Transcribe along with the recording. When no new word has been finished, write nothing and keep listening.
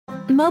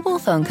Mobile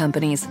phone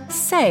companies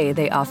say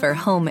they offer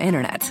home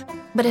internet.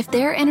 But if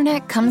their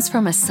internet comes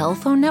from a cell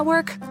phone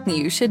network,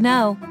 you should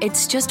know.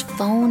 It's just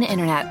phone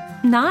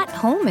internet, not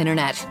home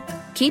internet.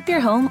 Keep your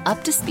home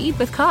up to speed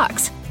with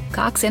Cox.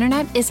 Cox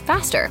internet is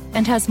faster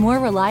and has more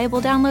reliable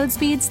download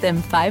speeds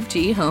than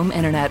 5G home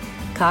internet.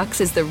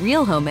 Cox is the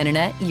real home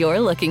internet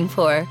you're looking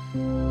for.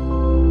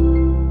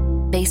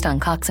 Based on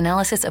Cox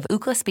analysis of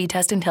Ookla speed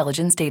test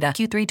intelligence data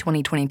Q3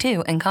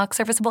 2022 and Cox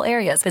serviceable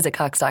areas, visit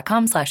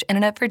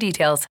cox.com/internet for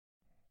details.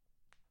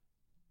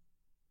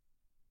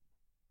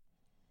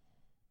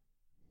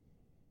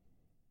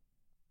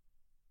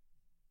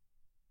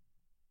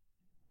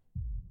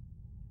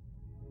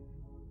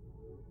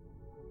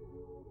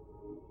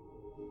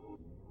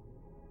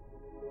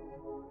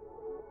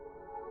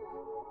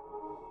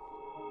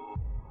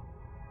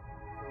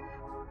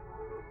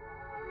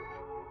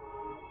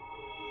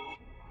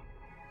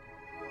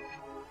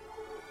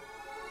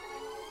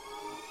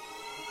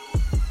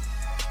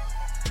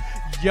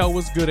 Yo,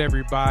 what's good,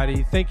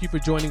 everybody? Thank you for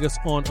joining us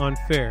on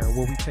Unfair,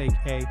 where we take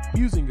a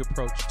musing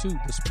approach to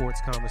the sports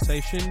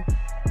conversation.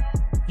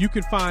 You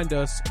can find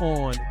us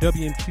on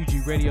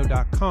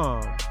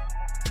WMQGradio.com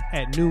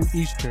at noon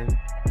Eastern.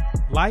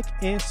 Like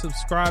and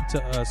subscribe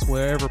to us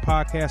wherever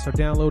podcasts are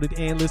downloaded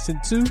and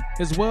listened to,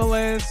 as well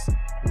as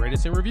rate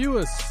us and review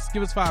us.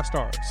 Give us 5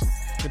 stars.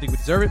 I think we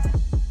deserve it.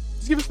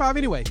 Just give us 5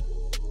 anyway.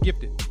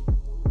 Gifted.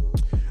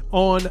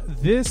 On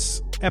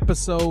this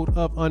episode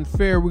of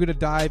Unfair, we're going to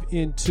dive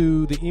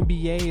into the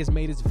NBA has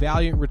made its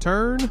valiant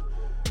return.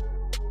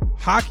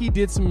 Hockey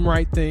did some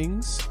right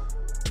things.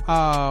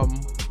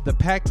 The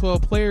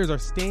Pac-12 players are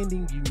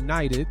standing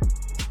united.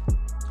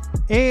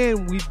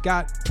 And we've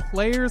got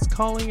players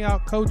calling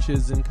out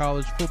coaches in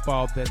college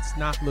football that's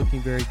not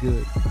looking very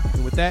good.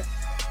 And with that,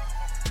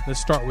 let's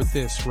start with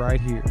this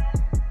right here.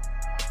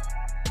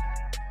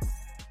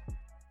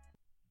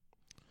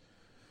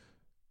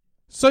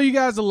 So you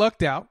guys are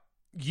lucked out.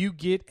 You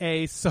get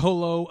a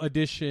solo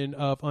edition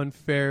of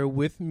Unfair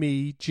with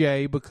me,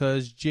 Jay,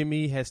 because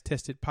Jimmy has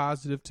tested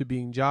positive to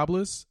being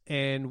jobless,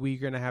 and we're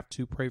going to have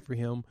to pray for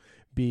him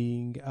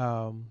being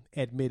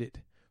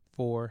admitted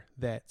for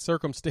that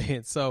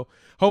circumstance. So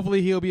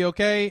hopefully he'll be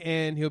okay,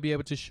 and he'll be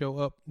able to show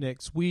up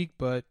next week.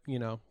 But, you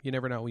know, you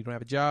never know. We don't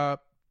have a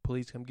job.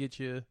 Police come get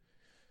you.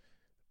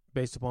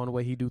 Based upon the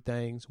way he do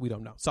things, we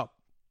don't know. So,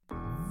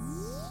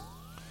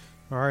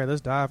 all right, let's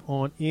dive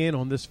on in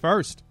on this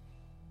first.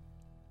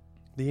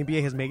 The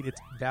NBA has made its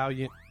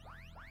valiant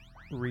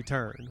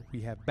return.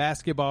 We have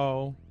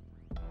basketball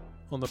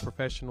on the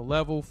professional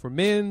level for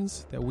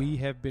men's that we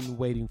have been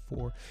waiting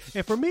for.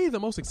 And for me,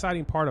 the most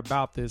exciting part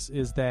about this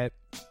is that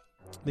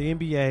the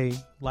NBA,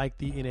 like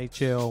the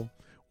NHL,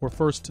 were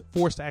forced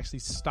to actually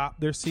stop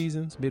their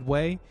seasons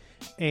midway.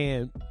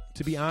 And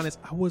to be honest,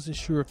 I wasn't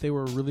sure if they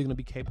were really going to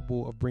be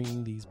capable of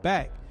bringing these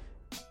back.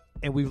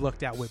 And we've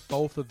lucked out with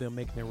both of them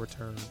making their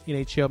return.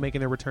 NHL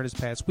making their return this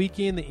past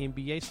weekend. The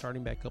NBA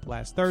starting back up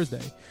last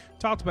Thursday.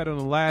 Talked about it on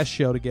the last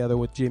show together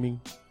with Jimmy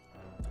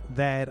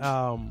that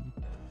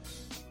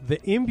the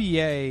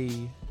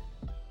NBA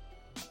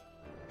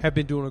have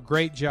been doing a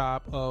great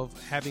job of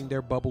having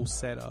their bubble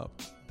set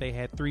up. They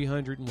had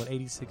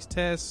 386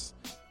 tests.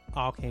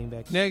 All came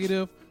back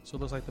negative. So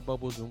it looks like the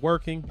bubble's been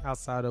working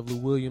outside of Lou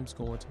Williams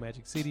going to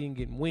Magic City and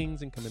getting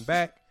wings and coming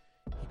back.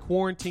 He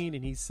quarantined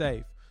and he's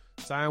safe.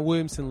 Zion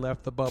Williamson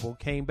left the bubble,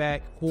 came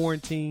back,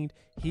 quarantined.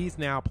 He's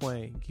now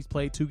playing. He's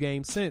played 2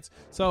 games since.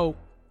 So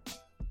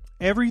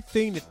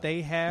everything that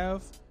they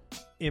have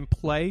in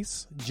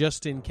place,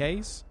 just in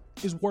case,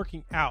 is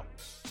working out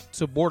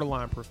to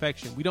borderline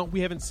perfection. We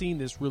haven't seen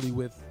this really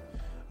with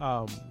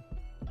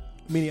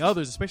many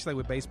others, especially like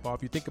with baseball.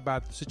 If you think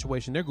about the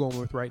situation they're going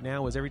with right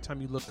now, is every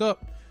time you look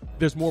up,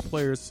 there's more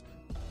players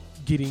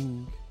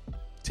getting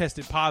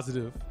tested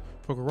positive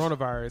for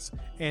coronavirus,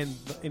 and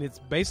it's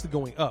basically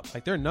going up.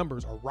 Like, their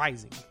numbers are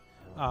rising.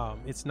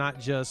 It's not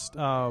just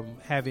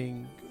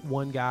having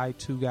one guy,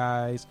 2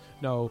 guys.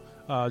 No,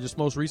 just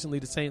most recently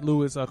the St.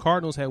 Louis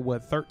Cardinals had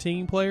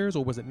 13 players,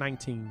 or was it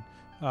 19?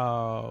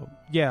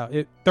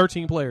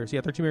 13 players.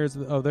 13 players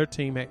of their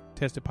team had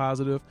tested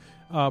positive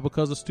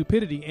because of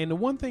stupidity. And the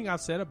one thing I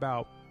said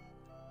about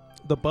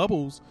the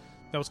bubbles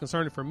that was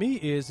concerning for me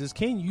is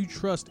can you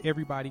trust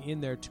everybody in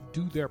there to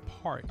do their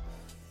part?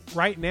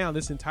 Right now,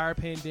 this entire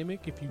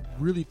pandemic, if you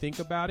really think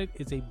about it,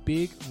 is a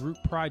big group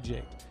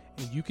project.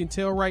 And you can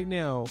tell right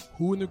now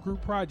who in the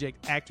group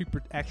project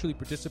actually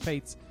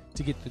participates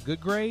to get the good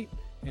grade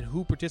and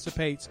who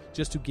participates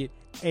just to get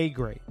a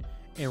grade.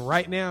 And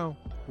right now,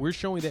 we're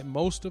showing that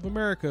most of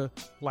America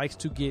likes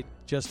to get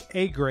just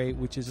a grade,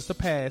 which is just a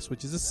pass,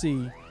 which is a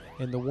C.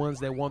 And the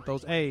ones that want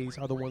those A's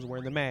are the ones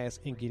wearing the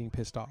mask and getting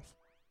pissed off.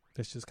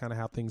 That's just kind of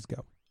how things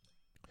go.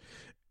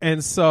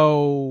 And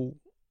so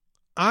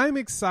I'm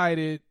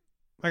excited,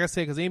 like I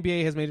said, because the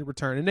NBA has made a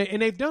return.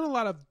 And they've done a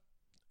lot of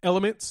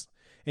elements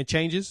and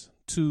changes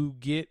to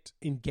get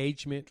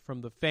engagement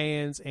from the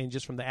fans and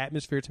just from the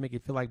atmosphere to make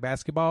it feel like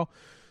basketball.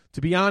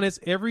 To be honest,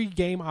 every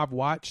game I've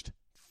watched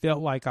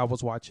felt like I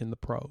was watching the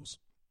pros.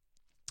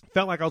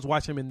 Felt like I was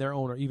watching them in their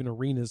own or even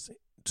arenas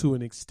to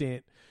an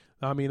extent.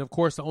 I mean, of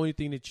course, the only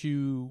thing that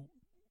you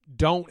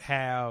don't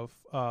have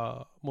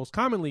most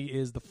commonly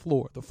is the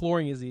floor. The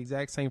flooring is the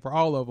exact same for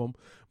all of them,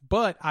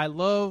 but I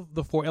love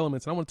the 4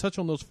 elements. And I want to touch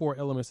on those 4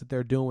 elements that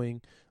they're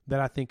doing that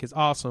I think is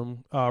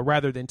awesome,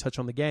 rather than touch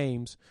on the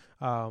games,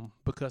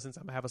 because since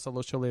I'm going to have a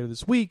solo show later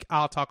this week,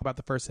 I'll talk about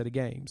the first set of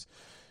games,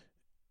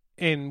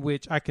 in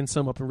which I can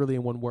sum up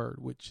in one word,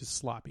 which is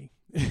sloppy.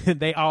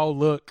 They all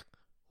look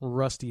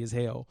rusty as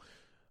hell.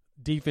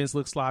 Defense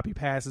looks sloppy,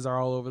 passes are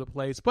all over the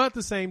place, but at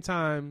the same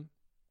time,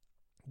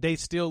 they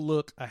still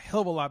look a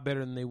hell of a lot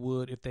better than they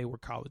would if they were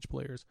college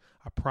players.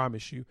 I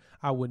promise you,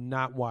 I would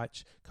not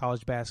watch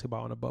college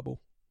basketball in a bubble.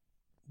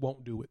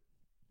 Won't do it.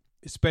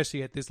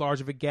 Especially at this large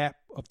of a gap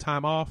of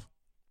time off.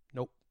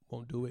 Nope,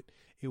 won't do it.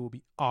 It will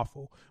be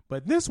awful.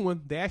 But this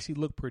one, they actually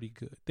look pretty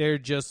good. They're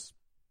just,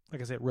 like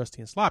I said,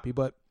 rusty and sloppy.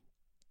 But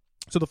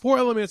so the 4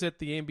 elements that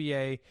the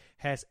NBA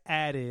has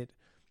added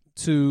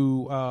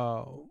to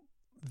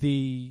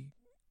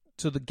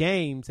the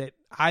games that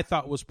I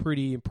thought was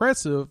pretty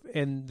impressive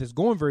and that's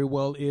going very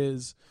well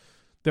is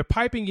they're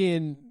piping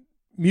in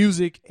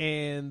music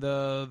and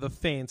the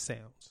fan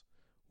sounds,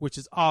 which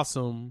is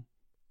awesome.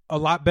 A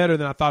lot better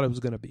than I thought it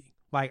was going to be.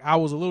 Like, I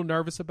was a little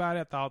nervous about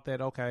it. I thought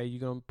that, okay, you're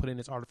going to put in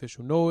this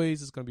artificial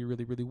noise. It's going to be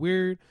really, really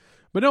weird.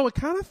 But no, it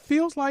kind of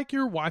feels like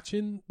you're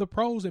watching the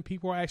pros and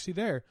people are actually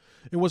there.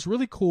 And what's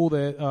really cool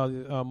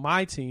that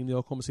my team, the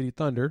Oklahoma City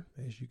Thunder,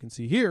 as you can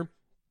see here,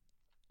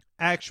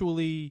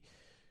 actually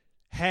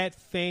had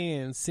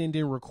fans send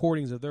in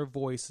recordings of their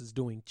voices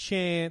doing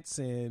chants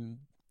and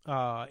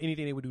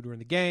anything they would do during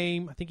the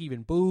game. I think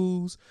even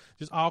boos,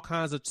 just all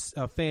kinds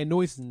of fan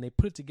noises, and they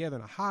put it together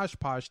in a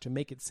hodgepodge to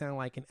make it sound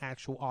like an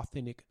actual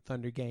authentic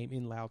Thunder game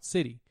in Loud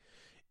City.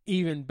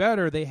 Even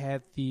better, they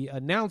had the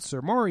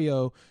announcer,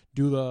 Mario,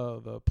 do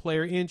the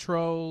player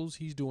intros.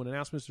 He's doing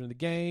announcements during the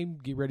game.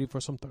 Get ready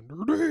for some Thunder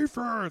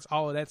defense,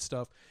 all of that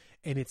stuff.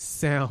 And it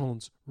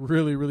sounds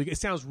really, really good. It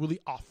sounds really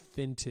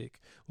authentic.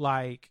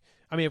 Like,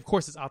 I mean, of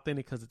course it's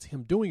authentic because it's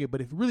him doing it, but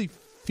it really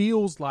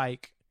feels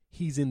like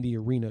he's in the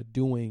arena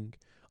doing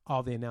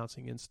all the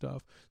announcing and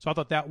stuff. So I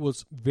thought that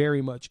was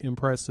very much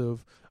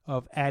impressive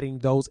of adding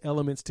those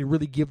elements to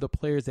really give the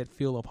players that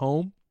feel of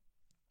home.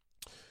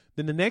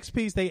 Then the next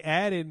piece they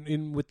added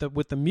in with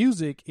the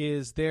music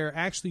is they're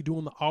actually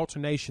doing the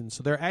alternation.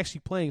 So they're actually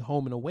playing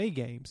home and away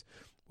games,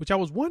 which I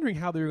was wondering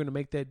how they were going to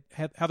make that,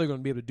 how they're going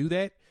to be able to do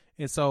that.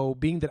 And so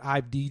being that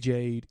I've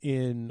DJ'd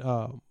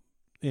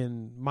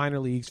in minor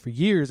leagues for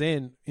years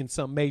and in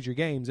some major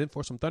games and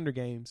for some Thunder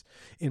games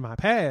in my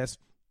past,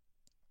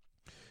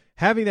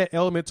 having that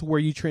element to where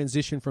you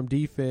transition from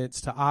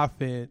defense to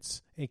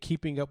offense and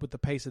keeping up with the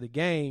pace of the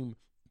game,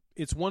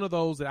 it's one of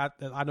those that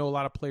I know a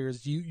lot of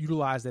players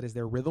utilize that as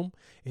their rhythm.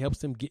 It helps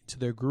them get to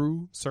their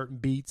groove. Certain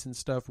beats and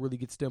stuff really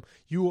gets them.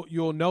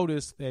 You'll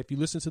notice that if you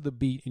listen to the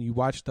beat and you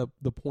watch the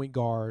point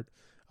guard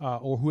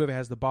or whoever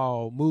has the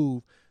ball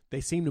move,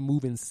 they seem to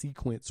move in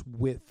sequence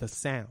with the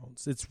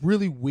sounds. It's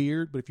really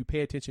weird, but if you pay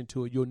attention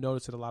to it, you'll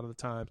notice it a lot of the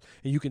times.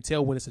 And you can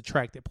tell when it's a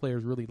track that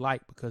players really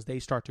like because they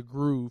start to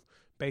groove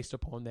based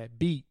upon that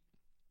beat.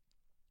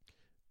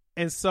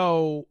 And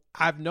so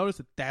I've noticed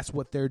that that's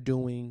what they're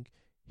doing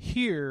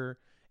here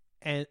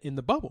and in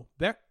the bubble.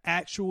 They're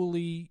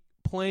actually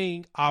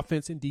playing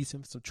offense and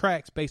defensive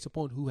tracks based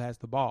upon who has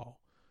the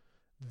ball.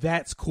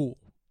 That's cool.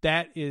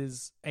 That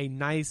is a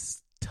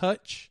nice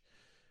touch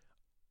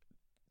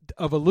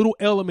of a little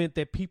element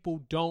that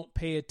people don't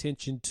pay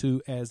attention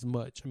to as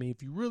much. I mean,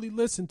 if you really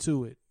listen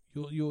to it,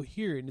 you'll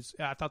hear it. And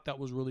I thought that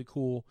was really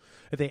cool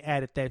that they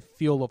added that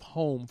feel of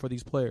home for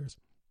these players.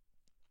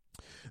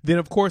 Then,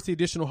 of course, the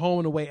additional home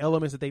and away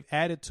elements that they've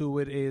added to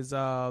it is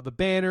the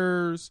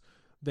banners.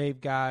 They've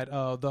got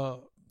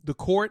the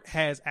court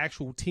has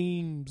actual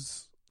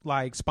teams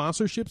like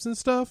sponsorships and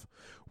stuff,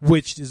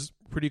 which is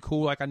pretty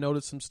cool. Like I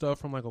noticed some stuff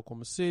from like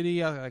Oklahoma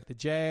City. I like the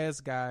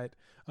Jazz got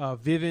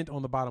Vivint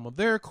on the bottom of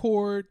their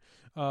court.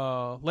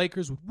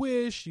 Lakers with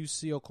Wish. You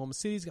see Oklahoma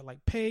City's got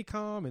like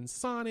Paycom and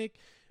Sonic.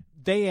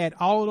 They add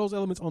all of those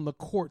elements on the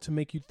court to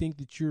make you think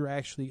that you're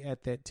actually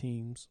at that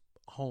team's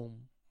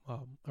home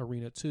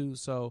arena too.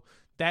 So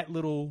that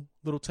little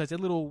touch, that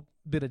little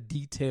bit of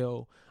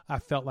detail I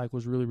felt like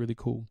was really, really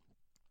cool.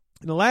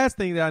 And the last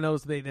thing that I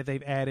noticed that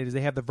they've added is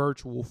they have the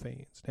virtual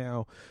fans.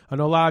 Now, I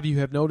know a lot of you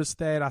have noticed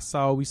that.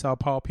 We saw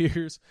Paul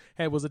Pierce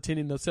was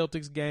attending the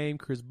Celtics game.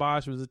 Chris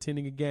Bosh was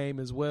attending a game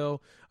as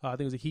well. I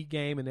think it was a Heat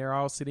game, and they're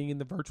all sitting in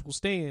the virtual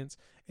stands.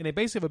 And they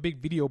basically have a big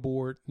video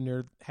board, and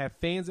they have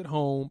fans at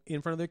home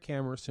in front of their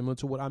camera, similar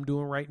to what I'm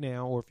doing right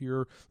now. Or if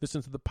you're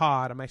listening to the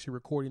pod, I'm actually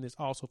recording this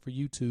also for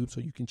YouTube, so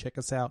you can check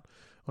us out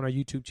on our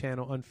YouTube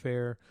channel,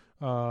 Unfair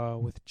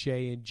with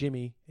Jay and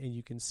Jimmy, and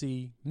you can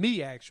see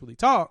me actually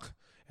talk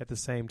at the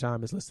same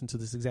time as listening to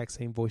this exact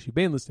same voice you've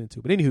been listening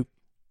to. But anywho,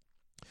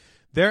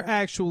 they're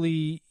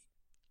actually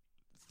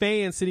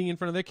fans sitting in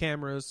front of their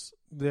cameras,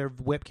 their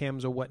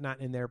webcams or whatnot,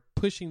 and they're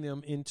pushing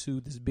them into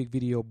this big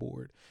video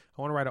board.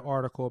 I want to write an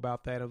article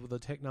about that, of the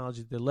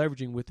technology they're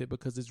leveraging with it,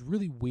 because it's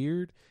really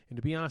weird. And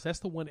to be honest, that's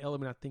the one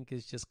element I think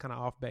is just kind of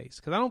off base,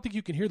 because I don't think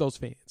you can hear those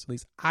fans. At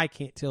least I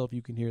can't tell if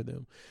you can hear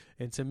them.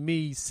 And to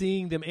me,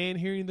 seeing them and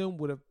hearing them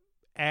would have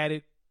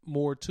added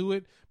more to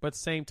it. But at the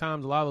same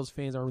time, a lot of those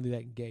fans aren't really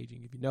that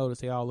engaging. If you notice,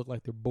 they all look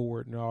like they're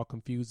bored and they're all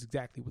confused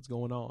exactly what's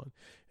going on.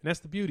 And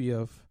that's the beauty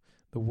of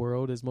the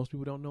world, is most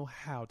people don't know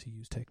how to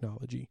use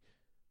technology.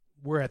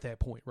 We're at that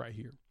point right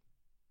here.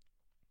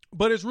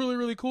 But it's really,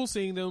 really cool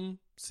seeing them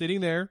sitting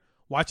there,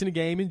 watching the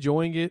game,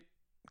 enjoying it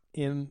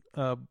in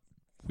a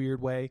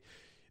weird way.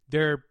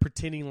 They're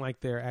pretending like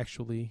they're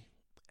actually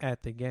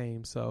at the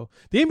game. So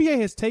the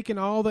NBA has taken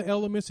all the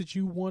elements that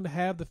you want to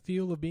have the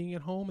feel of being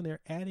at home, and they're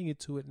adding it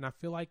to it. And I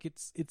feel like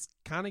it's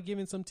kind of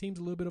giving some teams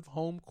a little bit of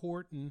home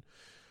court and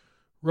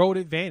road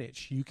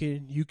advantage. You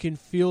can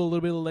feel a little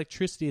bit of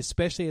electricity,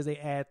 especially as they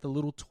add the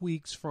little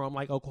tweaks from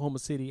like Oklahoma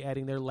City,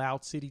 adding their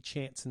loud city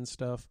chants and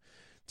stuff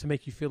to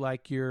make you feel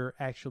like you're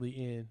actually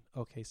in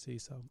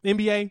OKC. So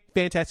NBA,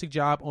 fantastic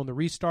job on the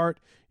restart.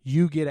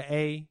 You get an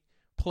A+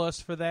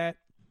 for that.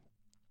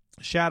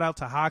 Shout out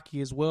to hockey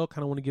as well.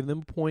 Kind of want to give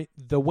them a point.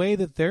 The way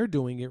that they're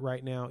doing it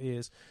right now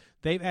is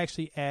they've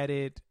actually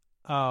added,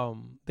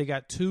 they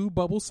got 2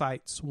 bubble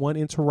sites, one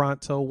in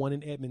Toronto, one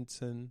in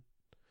Edmonton,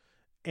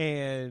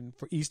 and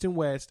for East and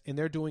West, and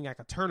they're doing like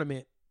a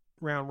tournament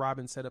round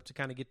robin setup to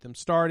kind of get them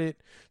started.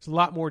 There's a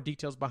lot more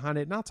details behind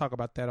it, and I'll talk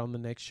about that on the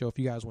next show if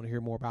you guys want to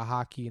hear more about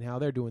hockey and how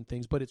they're doing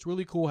things. But it's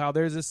really cool how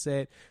theirs is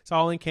set. It's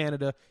all in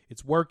Canada.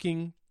 It's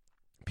working.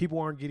 People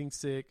aren't getting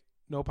sick.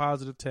 No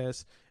positive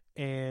tests.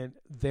 And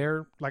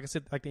they're, like I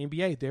said, like the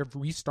NBA, they've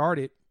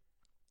restarted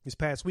this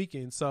past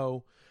weekend.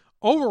 So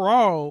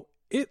overall,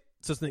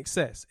 it's a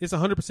success. It's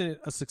 100%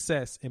 a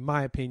success, in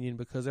my opinion,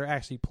 because they're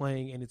actually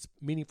playing, and it's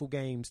meaningful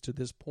games to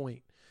this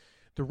point.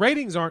 The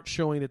ratings aren't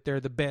showing that they're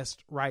the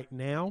best right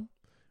now,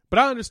 but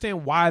I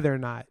understand why they're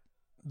not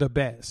the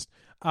best.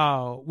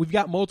 We've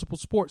got multiple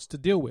sports to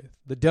deal with.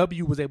 The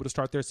W was able to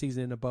start their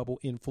season in a bubble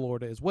in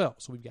Florida as well.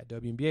 So we've got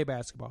WNBA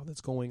basketball that's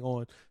going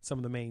on some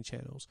of the main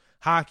channels.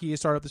 Hockey has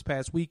started up this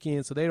past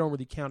weekend, so they don't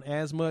really count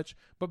as much.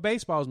 But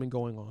baseball's been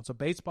going on. So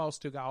baseball's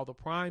still got all the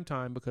prime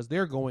time because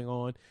they're going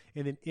on.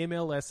 And then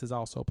MLS is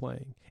also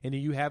playing. And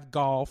then you have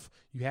golf.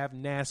 You have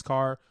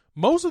NASCAR.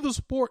 Most of the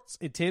sports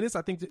in tennis,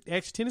 I think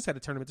actually tennis had a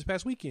tournament this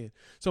past weekend.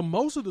 So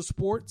most of the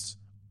sports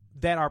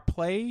that are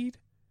played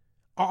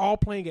are all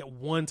playing at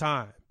one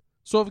time.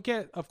 So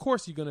of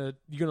course you're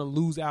gonna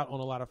lose out on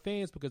a lot of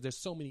fans because there's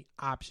so many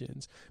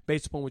options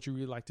based upon what you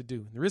really like to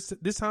do.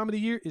 This time of the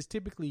year is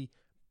typically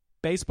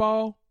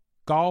baseball,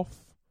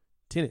 golf,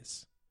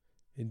 tennis,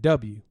 and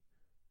W.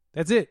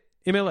 That's it.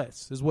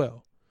 MLS as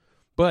well,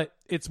 but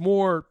it's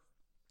more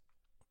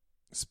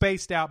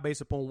spaced out based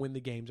upon when the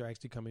games are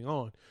actually coming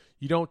on.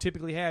 You don't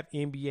typically have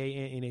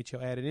NBA and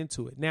NHL added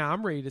into it. Now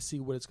I'm ready to see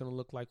what it's going to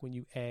look like when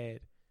you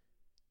add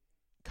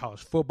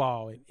college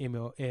football and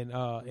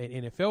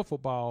NFL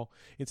football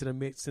into the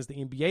mix, since the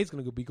NBA is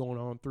going to be going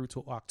on through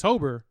to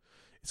October.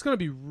 It's going to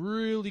be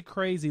really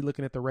crazy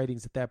looking at the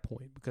ratings at that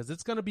point because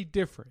it's going to be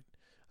different.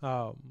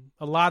 A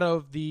lot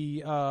of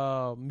the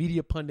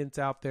media pundits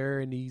out there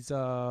and these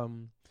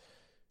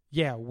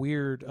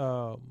weird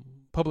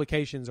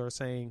publications are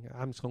saying,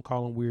 I'm just going to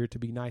call them weird to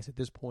be nice at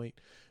this point,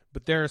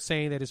 but they're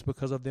saying that it's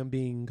because of them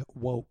being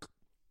woke.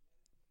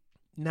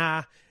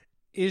 Nah,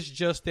 it's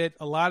just that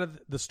a lot of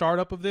the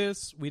startup of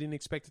this, we didn't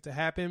expect it to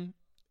happen.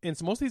 And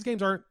so most of these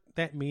games aren't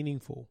that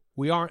meaningful.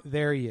 We aren't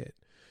there yet.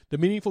 The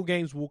meaningful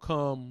games will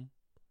come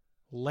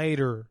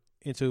later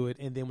into it.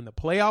 And then when the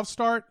playoffs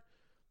start,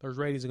 those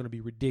ratings are going to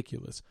be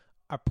ridiculous.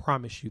 I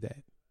promise you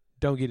that.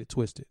 Don't get it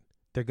twisted.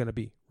 They're going to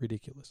be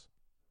ridiculous.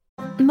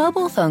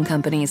 Mobile phone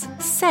companies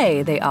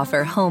say they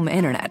offer home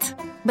internet.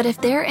 But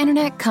if their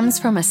internet comes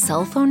from a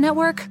cell phone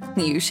network,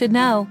 you should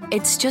know.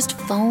 It's just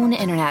phone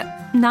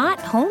internet, not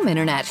home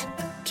internet.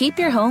 Keep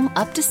your home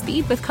up to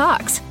speed with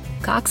Cox.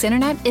 Cox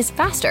internet is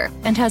faster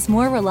and has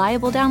more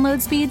reliable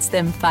download speeds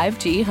than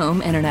 5G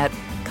home internet.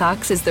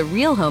 Cox is the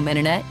real home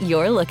internet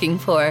you're looking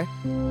for.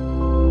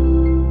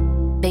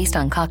 Based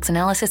on Cox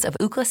analysis of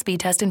Ookla speed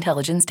test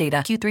intelligence data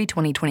Q3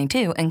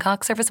 2022 and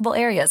Cox serviceable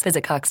areas,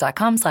 visit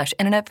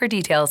cox.com/internet for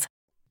details.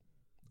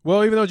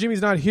 Well, even though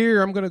Jimmy's not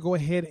here, I'm going to go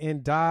ahead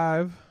and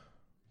dive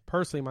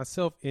personally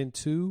myself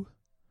into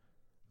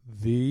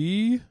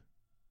the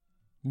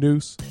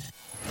news.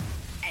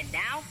 And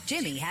now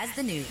Jimmy has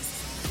the news.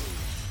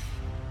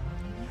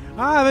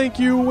 Thank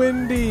you,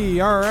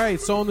 Wendy. All right,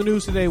 so on the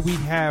news today, we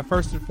have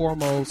first and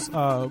foremost,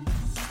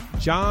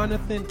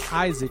 Jonathan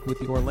Isaac with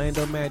the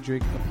Orlando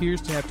Magic appears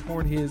to have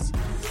torn his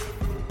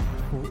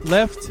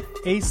left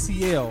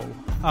ACL.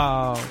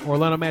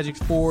 Orlando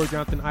Magic's forward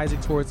Jonathan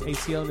Isaac tore his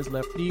ACL in his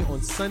left knee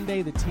on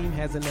Sunday, the team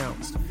has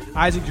announced.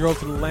 Isaac drove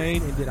to the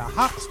lane and did a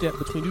hop step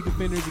between two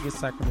defenders against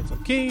Sacramento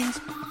Kings.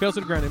 He fell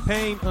to the ground in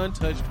pain,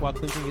 untouched, while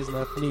clinching his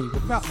left knee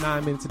with about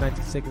 9 minutes and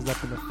 19 seconds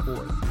left in the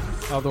fourth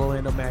of the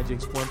Orlando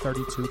Magic's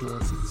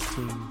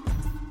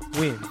 132-116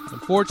 win.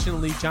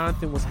 Unfortunately,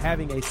 Jonathan was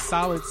having a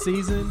solid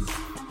season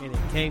and it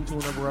came to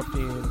an abrupt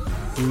end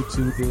due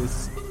to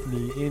this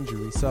knee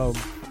injury. So,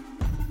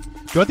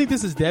 do I think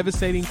this is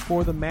devastating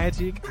for the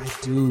Magic? I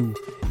do.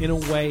 In a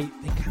way,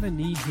 they kind of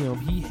need him.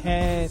 He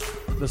had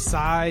the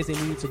size they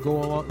needed to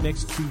go along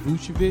next to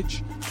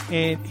Vucevic,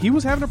 and he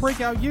was having a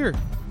breakout year.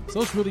 So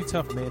it's really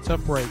tough, man.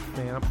 Tough break,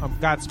 man. I'm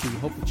Godspeed.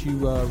 Hope that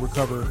you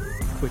recover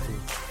quickly.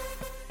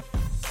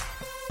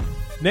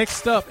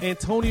 Next up,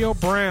 Antonio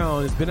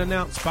Brown. Has been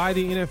announced by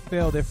the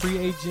NFL that free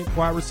agent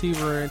wide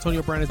receiver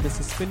Antonio Brown has been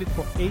suspended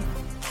for 8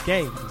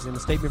 games. In a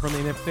statement from the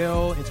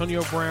NFL,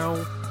 Antonio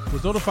Brown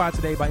was notified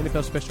today by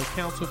NFL Special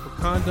Counsel for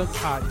Conduct,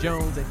 Todd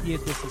Jones, that he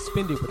has been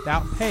suspended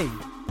without pay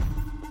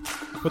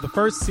for the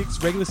first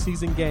 6 regular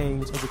season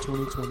games of the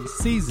 2020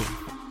 season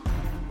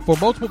for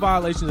multiple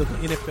violations of the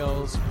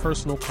NFL's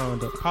personal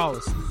conduct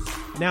policy.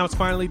 Now it's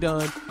finally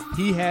done.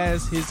 He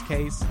has his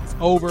case. It's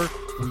over.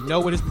 We know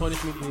what his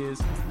punishment is.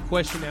 The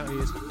question now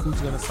is, who's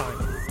going to sign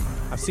him?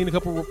 I've seen a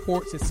couple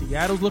reports that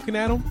Seattle's looking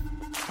at him.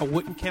 I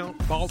wouldn't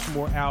count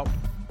Baltimore out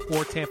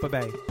or Tampa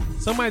Bay.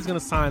 Somebody's going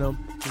to sign him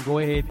and go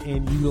ahead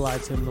and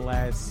utilize him in the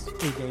last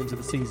 8 games of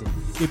the season.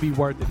 It'd be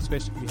worth it,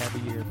 especially if you have a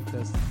year,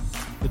 because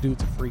the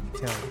dude's a freak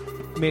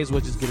talent. May as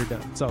well just get her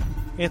done. So,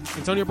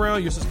 Antonio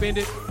Brown, you're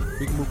suspended.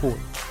 We can move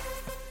forward.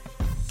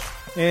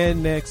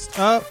 And next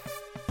up,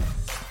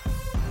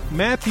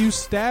 Matthew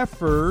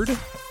Stafford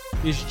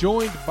is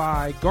joined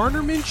by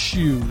Gardner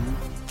Minshew,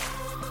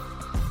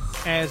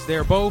 as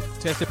they're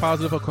both tested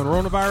positive for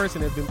coronavirus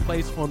and have been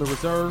placed on the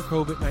reserve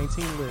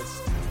COVID-19 list.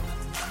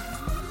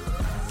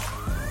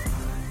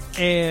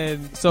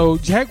 And so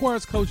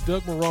Jaguars coach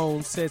Doug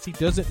Marrone says he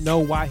doesn't know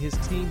why his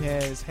team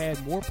has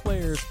had more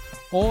players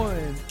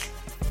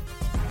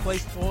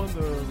placed on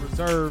the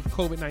reserve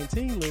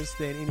COVID-19 list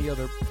than any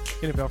other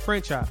NFL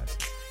franchise.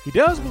 He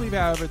does believe,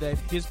 however, that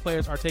his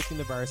players are taking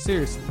the virus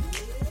seriously.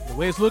 The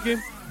way it's looking,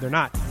 they're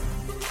not.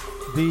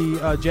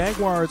 The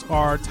Jaguars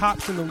are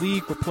tops in the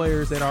league for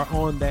players that are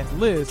on that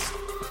list.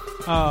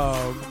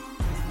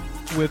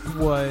 With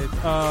what?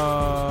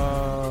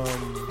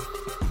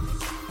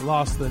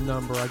 Lost the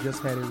number. I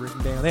just had it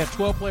written down. They have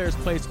 12 players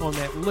placed on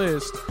that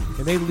list,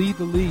 and they lead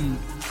the league.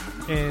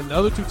 And the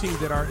other 2 teams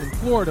that are in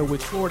Florida,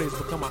 which Florida has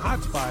become a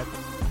hot spot,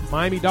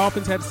 Miami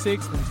Dolphins had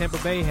 6, and Tampa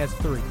Bay has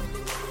 3.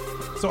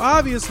 So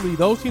obviously,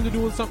 those teams are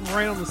doing something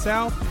right on the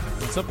South,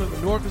 and something on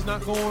the North is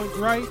not going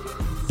right.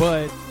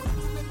 But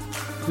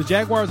the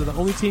Jaguars are the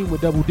only team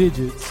with double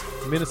digits.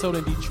 Minnesota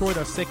and Detroit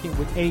are second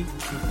with 8,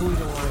 including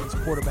the Lions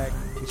quarterback,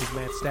 which is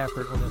Matt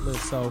Stafford, on that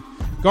list. So,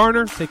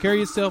 Garner, take care of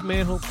yourself,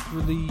 man.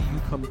 Hopefully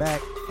you come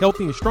back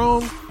healthy and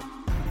strong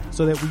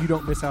so that you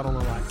don't miss out on a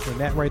lot. And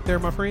that right there,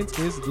 my friends,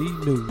 is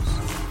the news.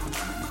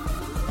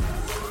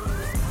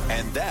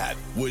 And that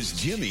was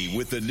Jimmy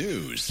with the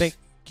news. Thank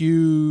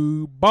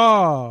you,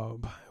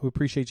 Bob. We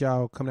appreciate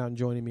y'all coming out and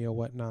joining me or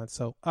whatnot.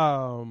 So,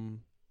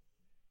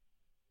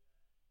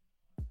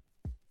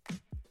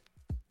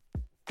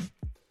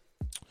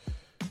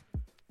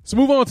 let's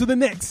move on to the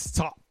next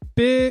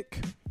topic.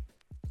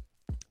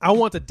 I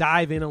want to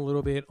dive in a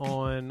little bit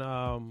on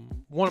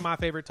one of my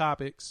favorite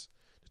topics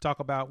to talk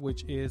about,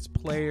 which is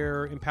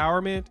player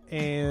empowerment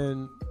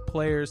and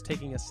players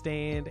taking a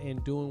stand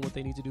and doing what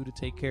they need to do to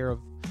take care of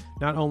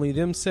not only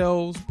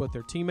themselves, but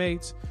their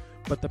teammates.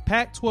 But the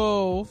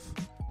Pac-12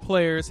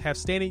 players have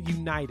standing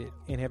united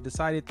and have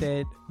decided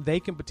that they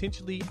can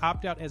potentially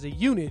opt out as a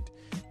unit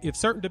if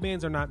certain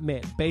demands are not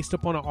met, based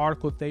upon an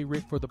article that they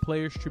wrote for the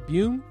Players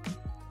Tribune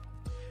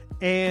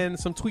and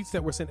some tweets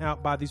that were sent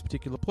out by these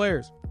particular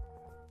players.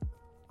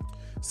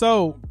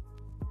 So,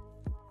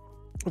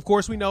 of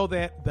course, we know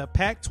that the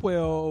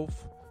Pac-12,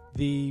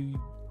 the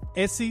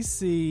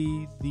SEC,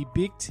 the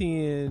Big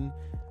Ten,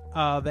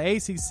 the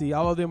ACC,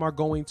 all of them are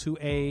going to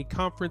a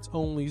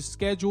conference-only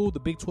schedule. The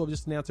Big 12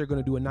 just announced they're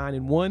going to do a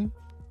 9-1.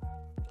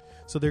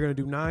 So they're going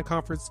to do 9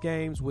 conference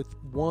games with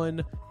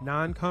 1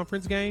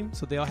 non-conference game.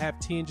 So they'll have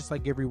 10 just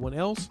like everyone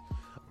else.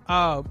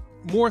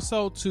 More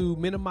so to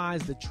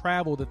minimize the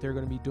travel that they're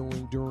going to be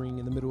doing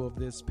in the middle of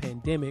this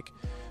pandemic.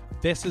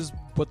 This is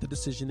what the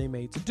decision they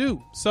made to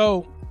do.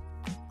 So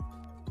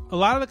a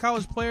lot of the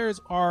college players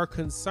are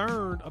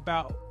concerned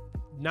about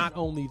not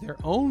only their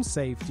own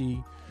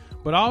safety,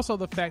 but also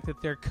the fact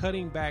that they're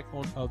cutting back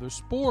on other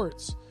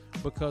sports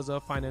because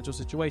of financial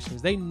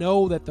situations. They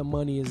know that the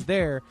money is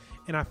there,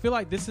 and I feel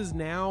like this is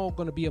now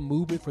going to be a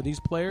movement for these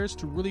players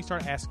to really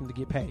start asking to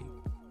get paid.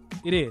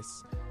 It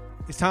is.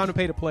 It's time to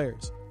pay the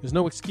players. There's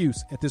no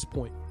excuse at this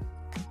point.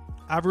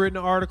 I've written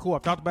an article.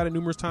 I've talked about it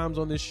numerous times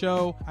on this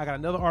show. I got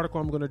another article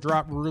I'm going to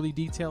drop really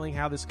detailing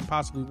how this can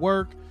possibly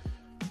work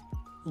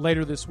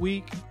later this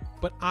week.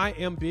 But I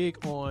am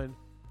big on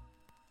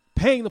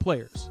paying the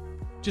players.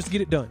 Just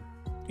get it done.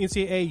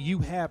 NCAA, you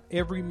have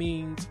every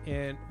means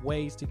and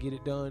ways to get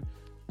it done.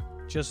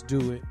 Just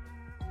do it.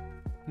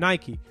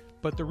 Nike.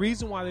 But the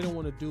reason why they don't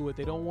want to do it,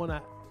 they don't want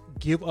to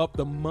give up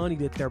the money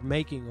that they're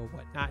making or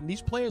whatnot. And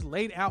these players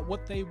laid out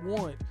what they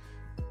want.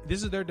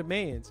 This is their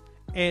demands.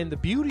 And the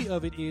beauty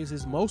of it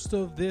is most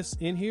of this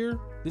in here,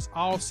 this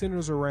all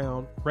centers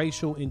around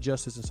racial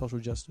injustice and social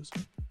justice.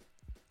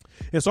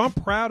 And so I'm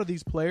proud of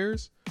these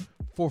players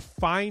for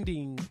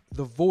finding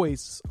the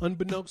voice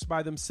unbeknownst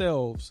by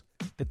themselves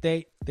that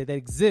they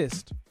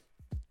exist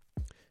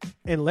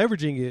and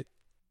leveraging it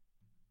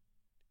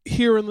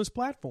here on this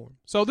platform.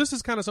 So this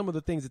is kind of some of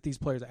the things that these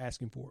players are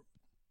asking for.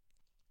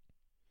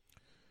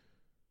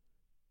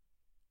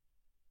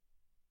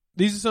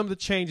 These are some of the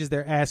changes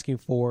they're asking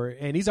for,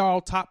 and these are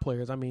all top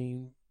players. I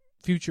mean,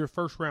 future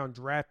first-round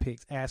draft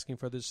picks asking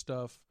for this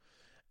stuff.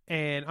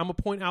 And I'm going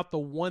to point out the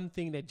one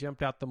thing that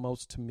jumped out the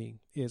most to me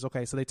is,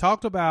 okay, so they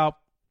talked about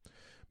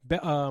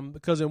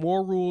because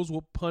immoral rules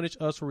will punish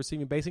us for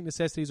receiving basic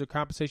necessities or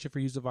compensation for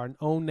use of our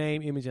own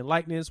name, image, and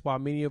likeness. While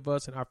many of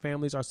us and our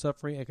families are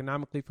suffering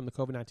economically from the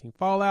COVID-19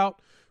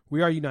 fallout,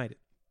 we are united.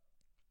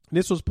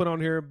 This was put on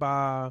here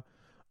by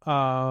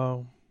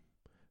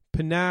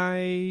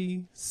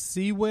Panay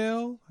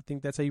Sewell. I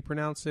think that's how you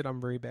pronounce it.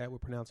 I'm very bad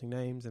with pronouncing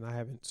names, and I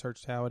haven't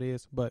searched how it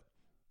is. But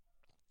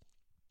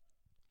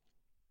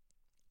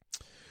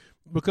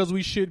because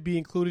we should be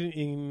included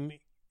in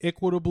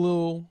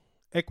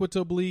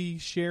equitably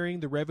sharing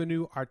the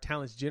revenue our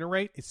talents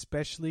generate,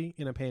 especially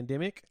in a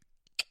pandemic.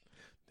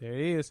 There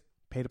it is.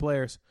 Pay the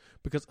players.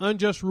 Because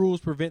unjust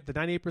rules prevent the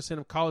 98%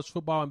 of college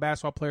football and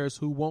basketball players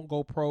who won't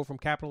go pro from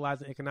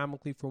capitalizing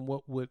economically from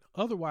what would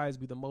otherwise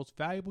be the most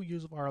valuable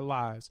years of our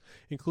lives,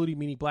 including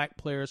many black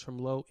players from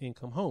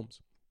low-income homes.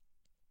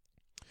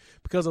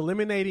 Because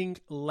eliminating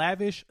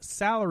lavish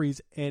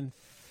salaries and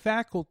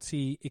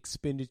faculty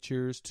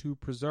expenditures to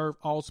preserve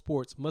all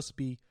sports must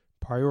be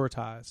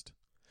prioritized.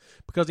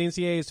 Because the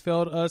NCAA has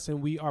failed us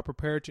and we are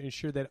prepared to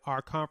ensure that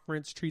our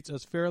conference treats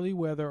us fairly,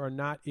 whether or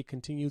not it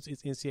continues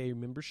its NCAA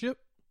membership,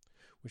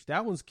 which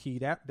that one's key.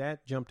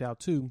 That jumped out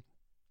too.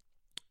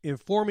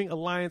 Informing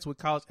alliance with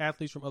college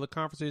athletes from other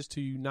conferences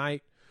to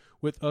unite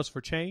with us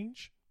for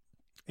change.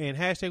 And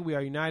hashtag we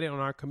are united on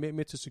our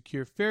commitment to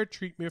secure fair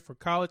treatment for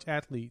college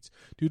athletes.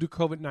 Due to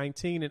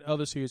COVID-19 and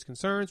other serious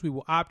concerns, we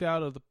will opt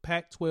out of the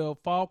Pac-12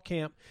 fall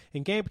camp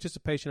and game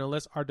participation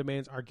unless our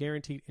demands are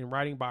guaranteed in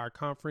writing by our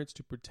conference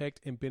to protect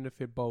and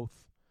benefit both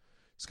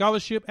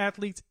scholarship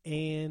athletes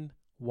and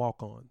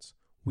walk-ons.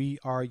 We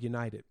are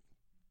united.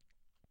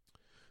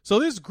 So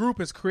this group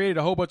has created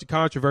a whole bunch of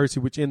controversy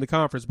within the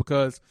conference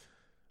because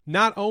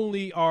not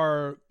only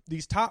are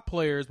these top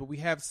players, but we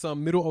have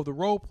some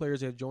middle-of-the-road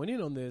players that have joined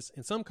in on this,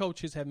 and some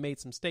coaches have made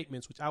some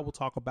statements, which I will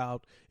talk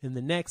about in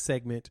the next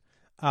segment,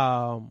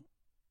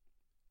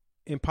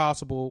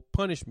 impossible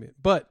punishment.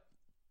 But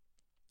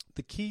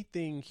the key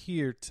thing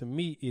here to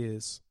me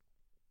is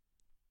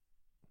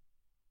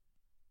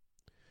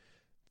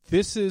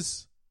this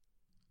is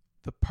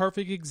the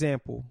perfect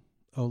example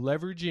of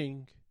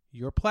leveraging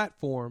your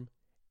platform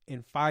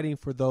and fighting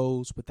for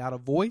those without a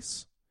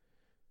voice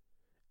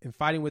and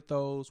fighting with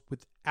those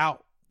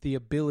without the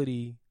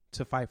ability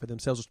to fight for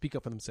themselves or speak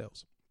up for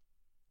themselves.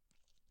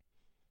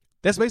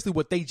 That's basically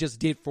what they just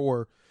did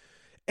for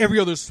every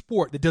other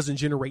sport that doesn't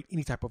generate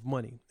any type of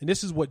money. And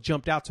this is what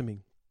jumped out to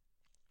me.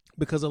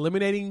 Because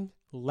eliminating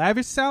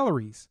lavish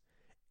salaries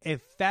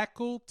and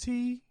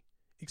faculty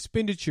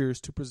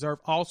expenditures to preserve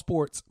all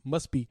sports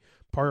must be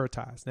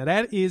prioritized. Now,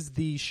 that is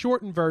the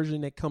shortened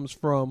version that comes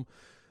from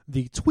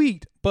the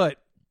tweet, but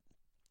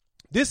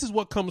this is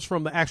what comes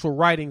from the actual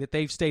writing that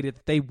they've stated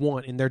that they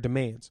want in their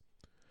demands.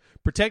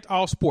 Protect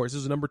all sports.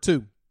 This is number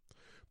 2.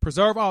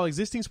 Preserve all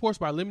existing sports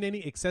by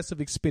eliminating excessive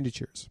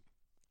expenditures.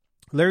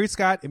 Larry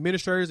Scott,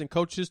 administrators and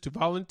coaches to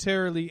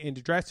voluntarily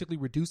and drastically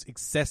reduce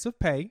excessive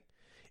pay,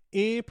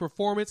 end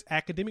performance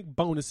academic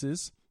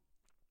bonuses,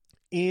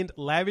 end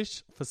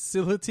lavish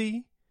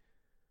facility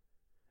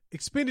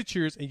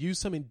expenditures, and use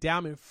some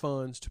endowment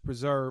funds to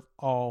preserve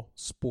all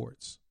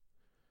sports.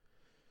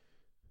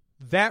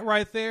 That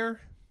right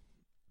there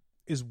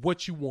is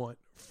what you want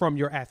from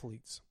your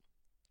athletes.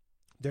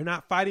 They're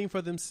not fighting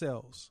for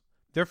themselves.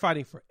 They're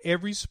fighting for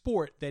every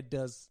sport that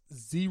does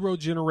zero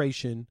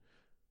generation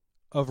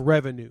of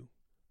revenue.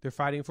 They're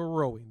fighting for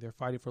rowing. They're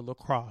fighting for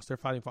lacrosse. They're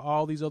fighting for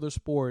all these other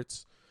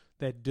sports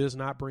that does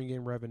not bring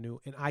in revenue.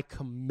 And I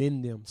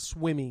commend them.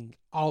 Swimming,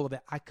 all of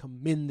that. I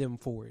commend them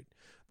for it.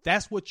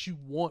 That's what you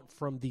want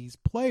from these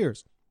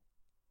players.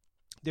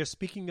 They're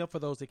speaking up for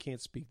those that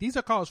can't speak. These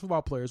are college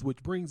football players,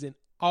 which brings in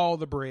all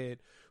the bread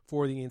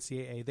for the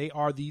NCAA. They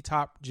are the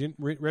top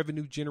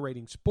revenue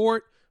generating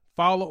sport,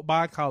 followed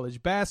by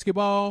college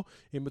basketball,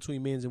 in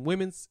between men's and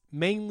women's,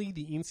 mainly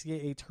the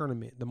NCAA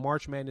tournament, the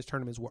March Madness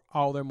tournaments where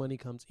all their money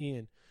comes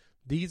in.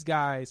 These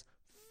guys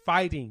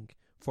fighting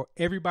for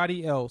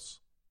everybody else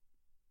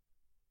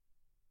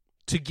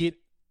to get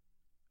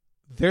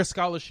their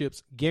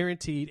scholarships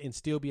guaranteed and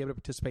still be able to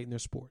participate in their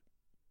sport.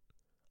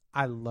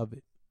 I love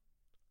it.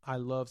 I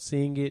love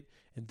seeing it,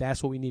 and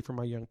that's what we need from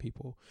our young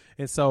people.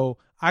 And so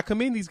I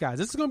commend these guys.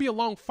 This is going to be a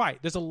long fight.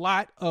 There's a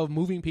lot of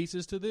moving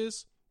pieces to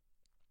this,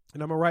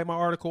 and I'm going to write my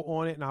article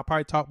on it, and I'll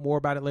probably talk more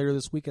about it later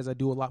this week as I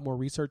do a lot more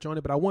research on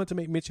it. But I wanted to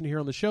make mention here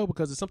on the show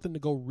because it's something to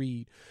go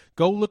read.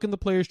 Go look in the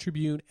Players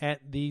Tribune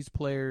at these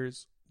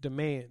players'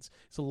 demands.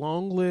 It's a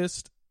long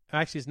list.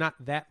 Actually, it's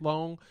not that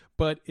long,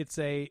 but it's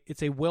a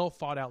well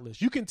thought out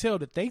list. You can tell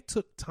that they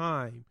took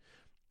time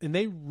and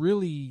they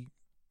really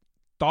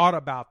thought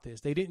about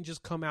this. They didn't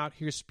just come out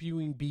here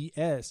spewing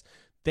BS.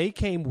 They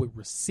came with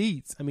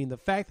receipts. I mean, the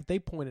fact that they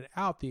pointed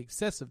out the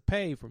excessive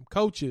pay from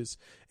coaches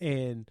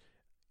and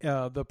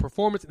the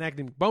performance and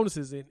academic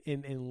bonuses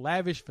and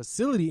lavish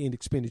facility and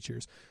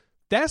expenditures.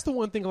 That's the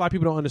one thing a lot of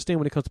people don't understand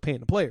when it comes to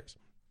paying the players.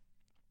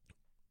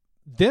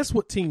 That's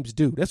what teams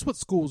do. That's what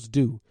schools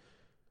do.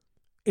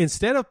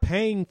 Instead of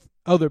paying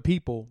other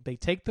people, they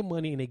take the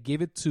money and they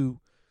give it to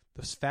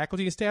the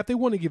faculty and staff they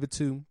want to give it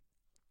to. And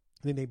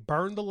then they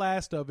burn the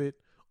last of it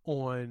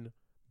on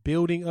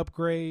building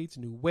upgrades,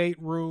 new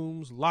weight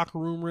rooms, locker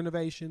room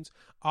renovations,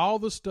 all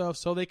the stuff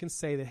so they can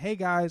say that, hey,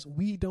 guys,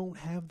 we don't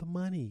have the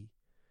money.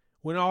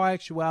 When in all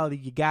actuality,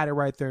 you got it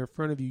right there in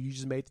front of you. You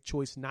just made the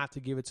choice not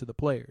to give it to the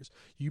players.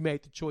 You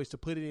made the choice to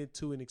put it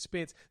into an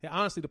expense that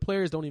honestly the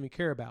players don't even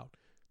care about.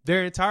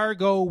 Their entire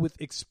goal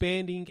with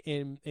expanding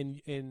and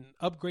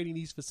upgrading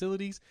these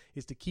facilities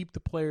is to keep the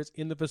players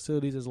in the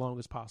facilities as long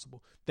as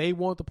possible. They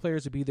want the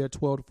players to be there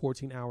 12 to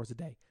 14 hours a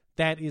day.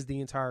 That is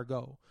the entire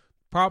goal.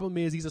 Problem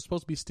is, these are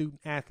supposed to be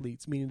student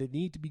athletes, meaning they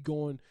need to be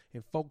going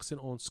and focusing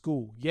on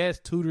school. Yes,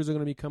 tutors are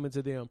going to be coming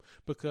to them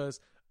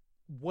because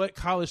what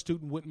college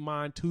student wouldn't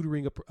mind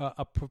tutoring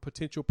a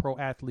potential pro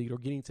athlete or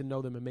getting to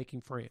know them and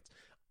making friends?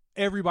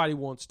 Everybody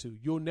wants to.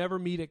 You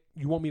won't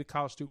meet a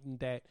college student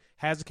that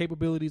has the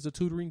capabilities of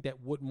tutoring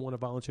that wouldn't want to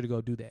volunteer to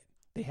go do that.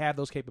 They have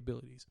those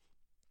capabilities.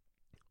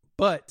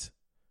 But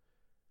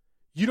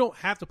you don't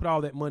have to put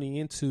all that money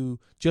into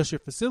just your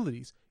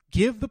facilities.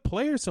 Give the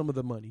players some of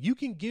the money. You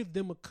can give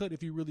them a cut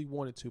if you really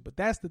wanted to. But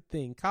that's the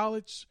thing.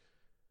 Colleges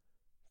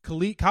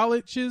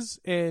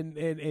and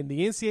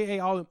the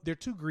NCAA, they're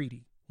too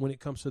greedy when it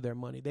comes to their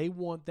money. They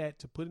want that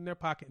to put in their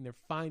pocket, and they're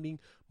finding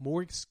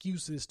more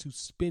excuses to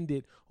spend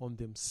it on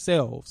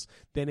themselves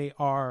than they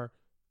are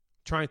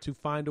trying to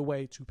find a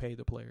way to pay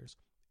the players.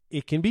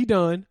 It can be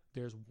done.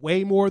 There's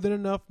way more than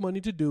enough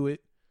money to do it.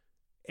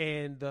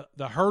 And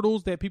the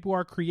hurdles that people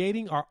are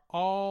creating are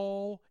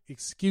all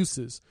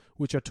excuses,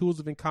 which are tools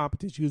of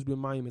incompetence used with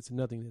monuments and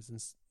nothingness.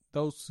 And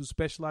those who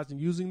specialize in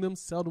using them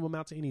seldom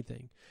amount to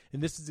anything.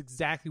 And this is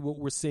exactly what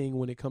we're seeing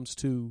when it comes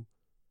to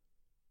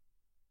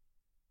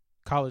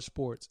college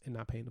sports and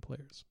not paying the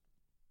players.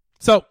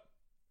 So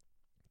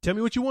tell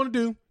me what you want to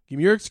do. Give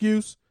me your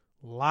excuse.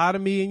 Lie to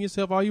me and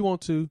yourself all you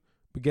want to.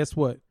 But guess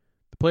what?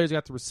 The players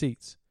got the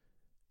receipts.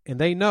 And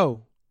they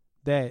know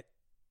that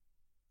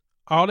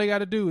all they got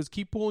to do is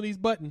keep pulling these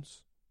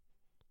buttons.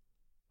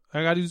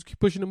 I got to do is keep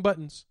pushing them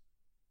buttons.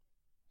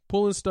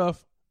 Pulling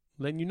stuff.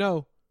 Letting you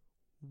know.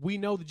 We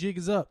know the jig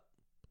is up.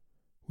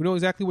 We know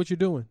exactly what you're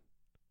doing.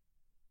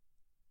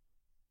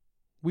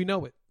 We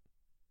know it.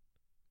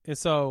 And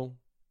so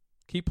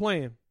keep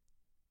playing.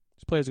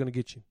 This player's going to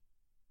get you.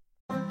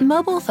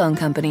 Mobile phone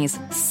companies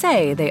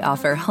say they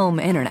offer home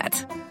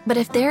internet. But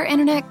if their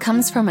internet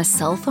comes from a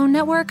cell phone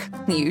network,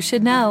 you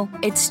should know.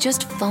 It's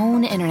just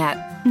phone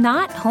internet,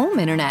 not home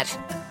internet.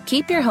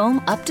 Keep your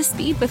home up to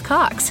speed with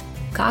Cox.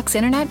 Cox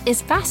internet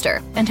is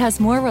faster and has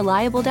more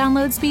reliable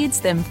download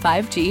speeds than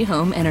 5G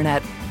home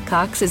internet.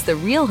 Cox is the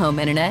real home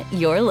internet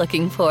you're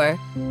looking for.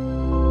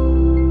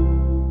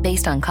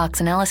 Based on Cox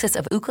analysis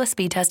of Ookla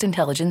speed test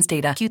intelligence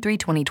data Q3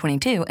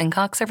 2022 and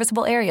Cox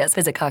serviceable areas,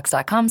 visit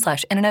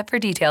cox.com/internet for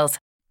details.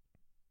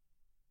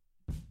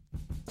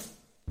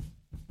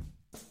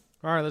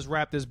 All right, let's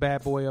wrap this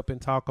bad boy up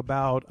and talk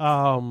about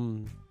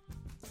kind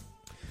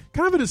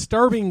of a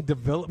disturbing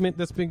development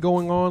that's been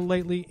going on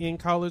lately in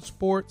college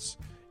sports.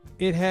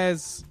 It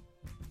has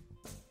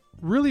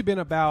really been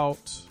about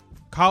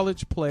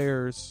college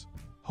players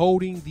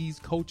holding these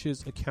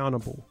coaches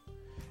accountable.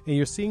 And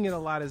you're seeing it a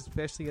lot,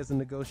 especially as the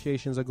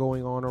negotiations are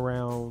going on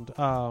around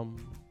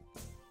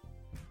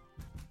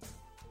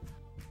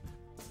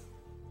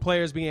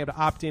players being able to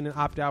opt in and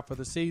opt out for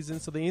the season.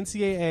 So the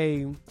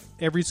NCAA,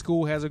 every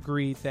school has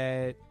agreed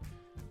that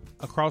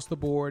across the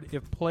board,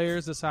 if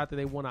players decide that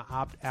they want to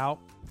opt out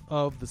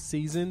of the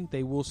season,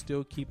 they will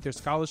still keep their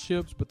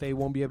scholarships, but they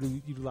won't be able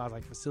to utilize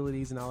like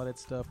facilities and all of that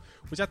stuff,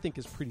 which I think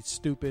is pretty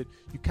stupid.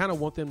 You kind of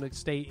want them to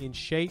stay in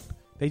shape.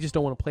 They just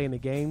don't want to play in the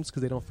games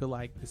because they don't feel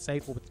like it's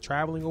safe with the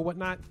traveling or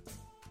whatnot.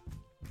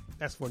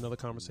 That's for another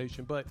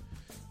conversation. But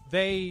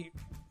they're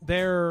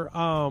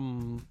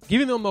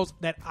giving them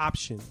that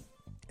option.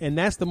 And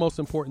that's the most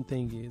important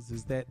thing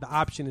is that the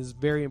option is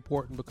very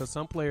important because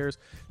some players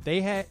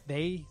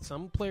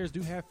some players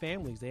do have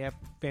families. They have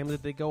families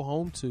that they go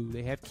home to.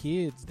 They have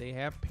kids. They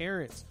have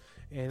parents.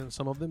 And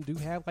some of them do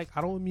have like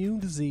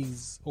autoimmune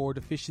disease or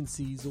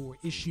deficiencies or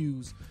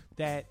issues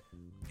that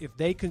if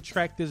they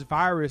contract this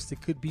virus,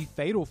 it could be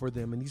fatal for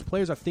them. And these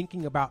players are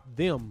thinking about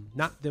them,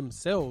 not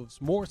themselves,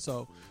 more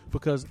so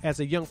because as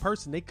a young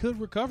person, they could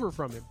recover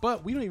from it.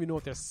 But we don't even know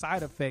what their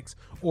side effects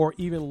or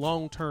even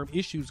long-term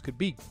issues could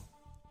be.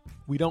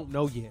 We don't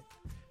know yet.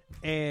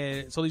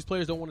 And so these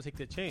players don't want to take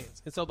that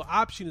chance. And so the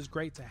option is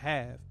great to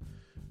have.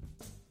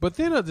 But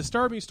then a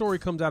disturbing story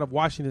comes out of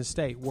Washington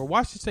State, where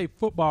Washington State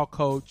football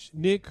coach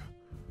Nick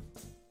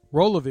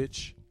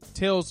Rolovich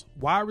tells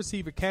wide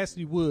receiver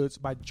Cassidy Woods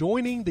by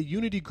joining the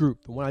Unity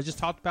Group, the one I just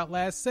talked about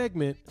last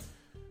segment,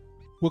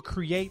 will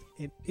create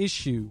an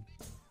issue.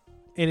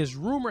 And his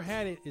rumor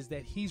had it is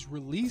that he's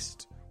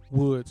released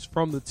Woods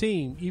from the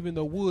team, even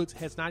though Woods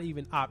has not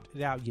even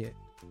opted out yet.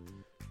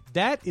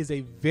 That is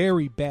a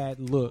very bad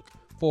look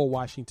for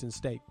Washington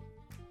State.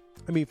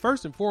 I mean,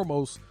 first and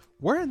foremost,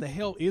 where in the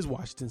hell is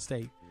Washington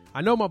State?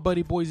 I know my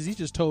buddy Boise, he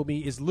just told me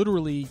it's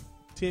literally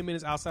 10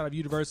 minutes outside of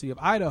University of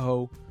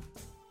Idaho,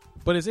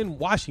 but it's in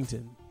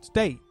Washington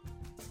State.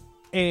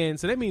 And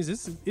so that means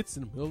it's in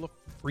the middle of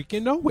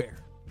freaking nowhere.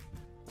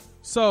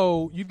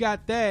 So you've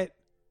got that.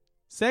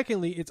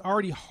 Secondly, it's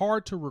already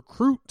hard to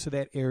recruit to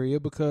that area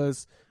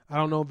because I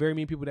don't know very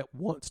many people that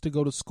wants to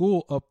go to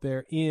school up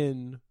there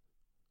in,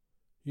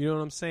 you know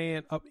what I'm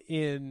saying, up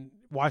in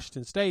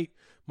Washington State.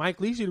 Mike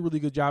Leach did a really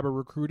good job of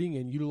recruiting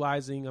and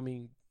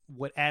utilizing,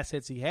 what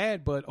assets he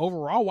had. But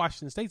overall,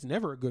 Washington State's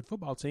never a good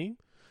football team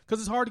because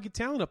it's hard to get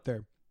talent up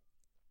there.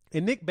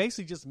 And Nick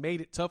basically just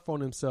made it tough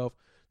on himself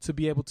to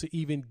be able to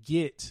even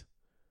get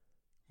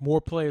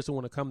more players who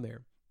want to come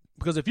there.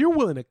 Because if you're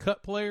willing to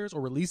cut players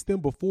or release them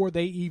before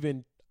they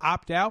even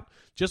opt out,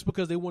 just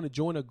because they want to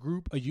join a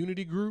group, a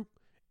unity group,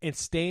 and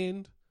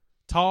stand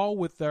tall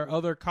with their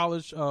other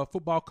college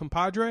football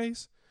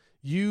compadres,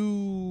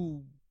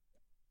 you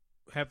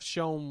have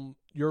shown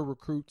your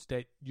recruits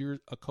that you're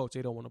a coach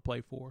they don't want to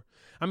play for.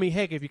 I mean,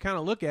 heck, if you kind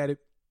of look at it,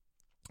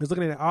 I was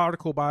looking at an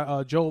article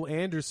by Joel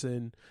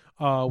Anderson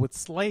with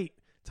Slate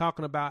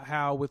talking about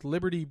how with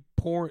Liberty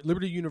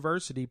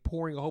University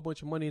pouring a whole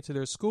bunch of money into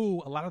their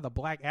school, a lot of the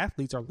black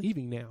athletes are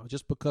leaving now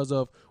just because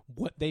of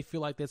what they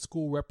feel like that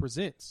school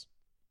represents.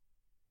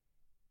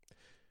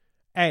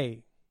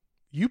 Hey,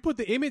 you put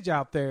the image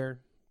out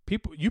there,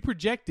 you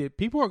project it,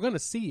 people are going to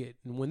see it.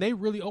 And when they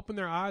really open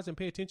their eyes and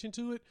pay attention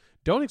to it,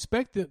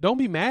 don't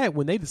be mad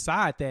when they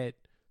decide that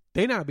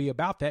they not be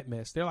about that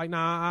mess. They're like,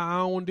 nah, I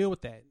don't want to deal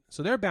with that.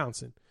 So they're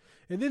bouncing.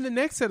 And then the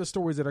next set of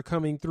stories that are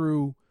coming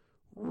through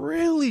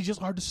really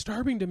just are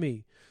disturbing to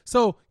me.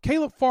 So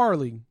Caleb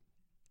Farley,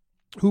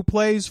 who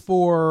plays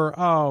for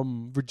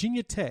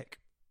Virginia Tech,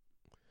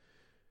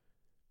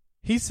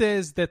 he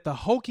says that the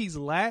Hokies'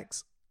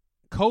 lax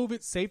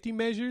COVID safety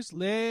measures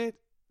led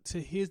to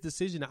his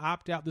decision to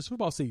opt out this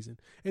football season.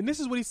 And this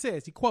is what he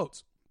says. He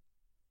quotes,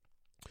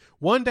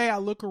 "One day I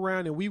look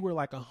around and we were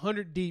like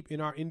 100 deep in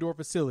our indoor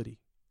facility.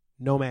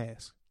 No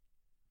mask."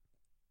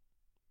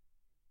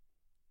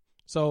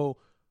 So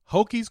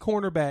Hokies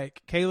cornerback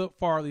Caleb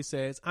Farley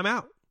says, "I'm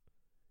out.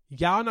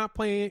 Y'all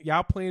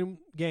playing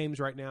games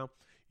right now.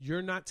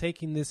 You're not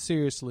taking this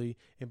seriously.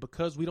 And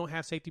because we don't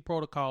have safety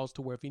protocols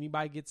to where if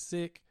anybody gets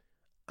sick,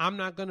 I'm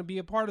not going to be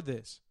a part of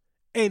this."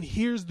 And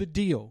here's the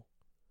deal.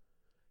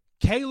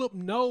 Caleb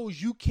knows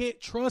you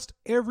can't trust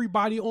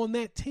everybody on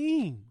that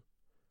team.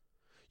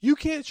 You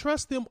can't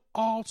trust them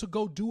all to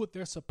go do what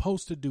they're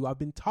supposed to do. I've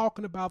been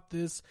talking about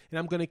this, and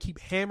I'm going to keep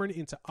hammering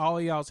into all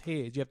of y'all's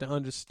heads. You have to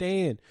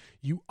understand,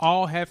 you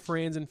all have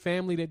friends and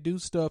family that do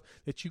stuff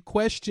that you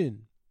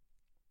question.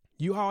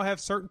 You all have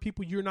certain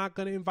people you're not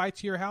going to invite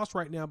to your house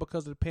right now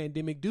because of the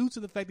pandemic due to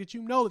the fact that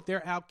you know that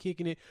they're out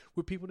kicking it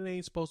with people that they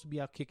ain't supposed to be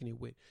out kicking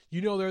it with.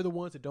 You know they're the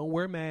ones that don't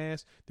wear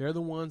masks. They're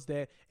the ones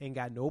that ain't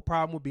got no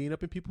problem with being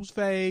up in people's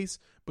face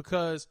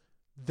because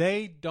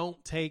they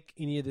don't take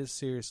any of this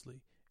seriously.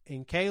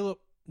 And Caleb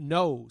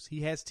knows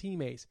he has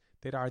teammates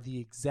that are the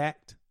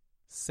exact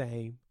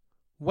same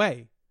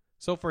way.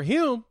 So for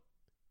him,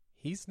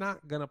 he's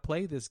not going to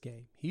play this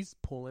game. He's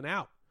pulling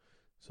out.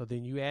 So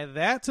then you add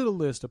that to the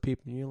list of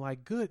people, and you're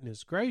like,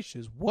 goodness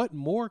gracious, what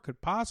more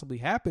could possibly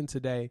happen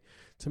today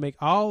to make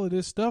all of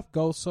this stuff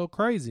go so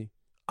crazy?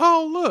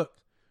 Oh, look,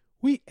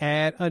 we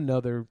add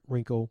another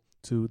wrinkle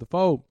to the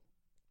fold.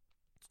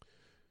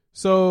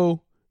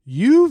 So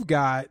you've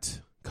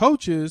got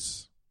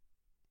coaches,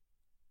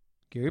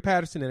 Gary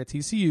Patterson at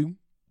TCU,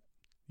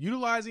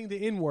 utilizing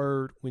the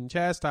N-word when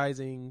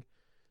chastising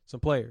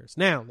some players.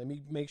 Now, let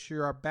me make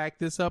sure I back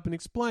this up and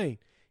explain.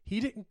 He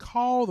didn't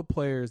call the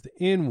players the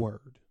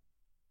N-word.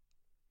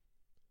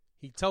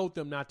 He told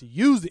them not to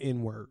use the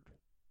N-word.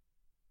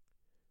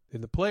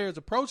 Then the players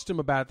approached him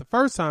about it the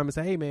first time and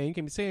said, "Hey, man, you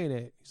can't be saying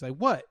that." He's like,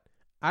 "What?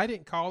 I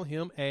didn't call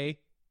him a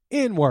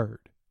N-word."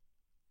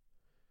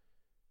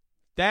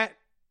 That,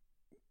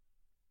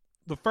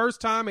 the first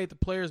time made the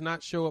players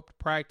not show up to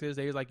practice.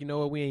 They was like, you know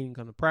what, we ain't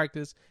going to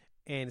practice,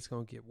 and it's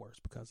going to get worse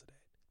because of that.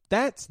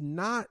 That's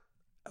not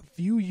a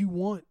view you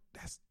want.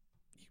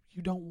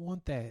 You don't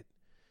want that.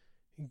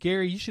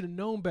 Gary, you should have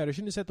known better.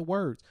 Shouldn't have said the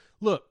words.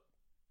 Look,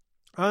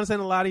 I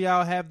understand a lot of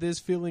y'all have this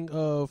feeling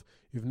of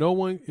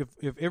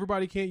if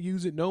everybody can't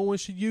use it, no one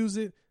should use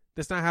it.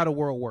 That's not how the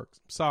world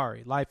works. I'm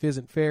sorry. Life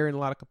isn't fair in a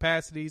lot of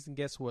capacities. And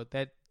guess what?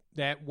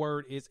 That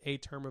word is a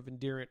term of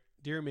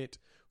endearment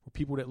for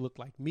people that look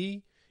like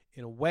me.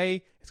 In a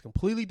way, it's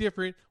completely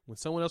different when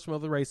someone else from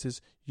other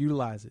races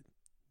utilize it.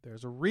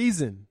 There's a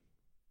reason.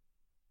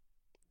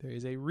 There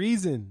is a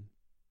reason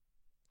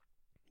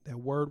that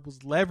word was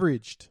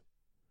leveraged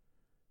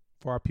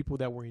for our people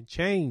that were in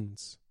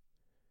chains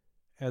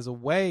as a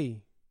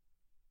way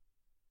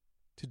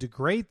to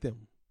degrade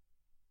them.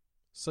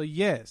 So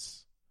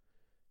yes,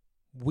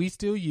 we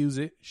still use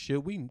it.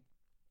 Should we?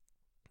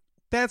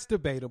 That's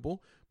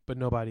debatable, but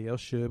nobody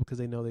else should because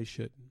they know they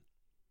shouldn't.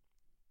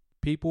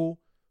 People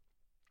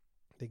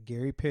that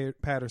Gary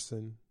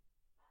Patterson,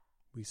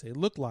 we say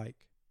look like,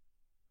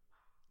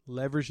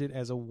 leverage it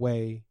as a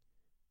way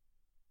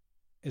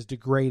as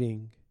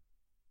degrading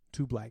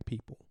to black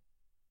people.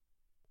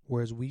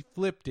 Whereas we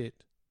flipped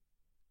it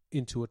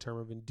into a term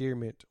of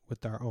endearment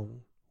with our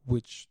own,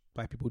 which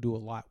black people do a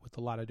lot with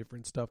a lot of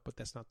different stuff, but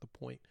that's not the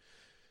point.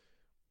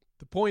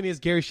 The point is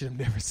Gary should have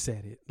never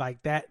said it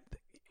like that.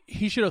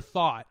 He should have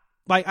thought.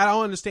 Like, I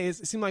don't understand.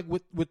 It seems like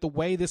with the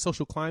way this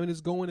social climate is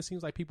going, it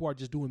seems like people are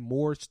just doing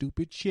more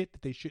stupid shit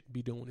that they shouldn't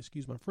be doing.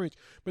 Excuse my French.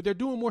 But they're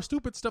doing more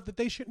stupid stuff that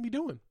they shouldn't be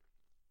doing.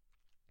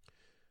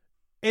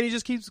 And it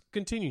just keeps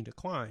continuing to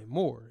climb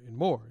more and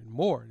more and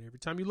more. And every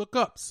time you look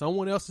up,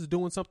 someone else is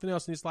doing something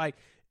else. And it's like,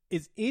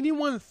 is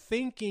anyone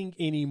thinking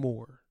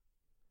anymore?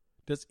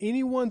 Does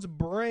anyone's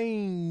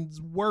brains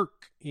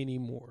work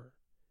anymore?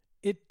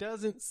 It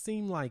doesn't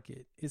seem like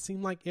it. It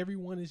seems like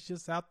everyone is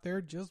just out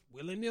there just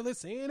willy-nilly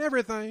saying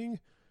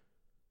everything.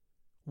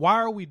 Why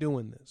are we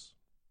doing this?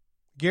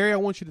 Gary, I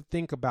want you to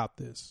think about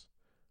this.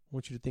 I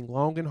want you to think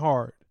long and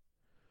hard.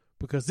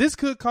 Because this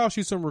could cost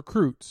you some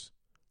recruits.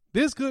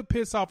 This could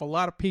piss off a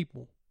lot of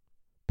people.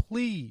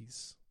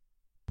 Please,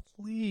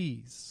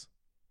 please,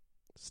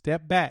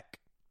 step back.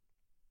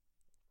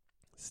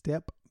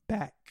 Step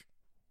back.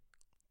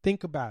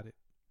 Think about it.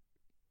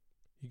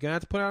 You're going to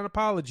have to put out an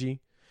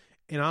apology.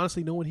 And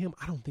honestly, knowing him,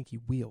 I don't think he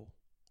will.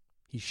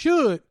 He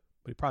should,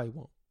 but he probably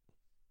won't.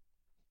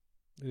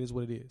 It is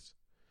what it is.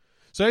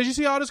 So as you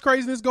see all this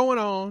craziness going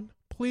on,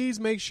 please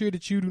make sure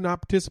that you do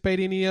not participate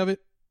in any of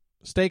it.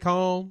 Stay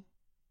calm.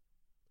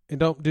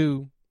 And don't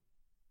do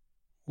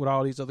what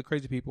all these other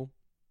crazy people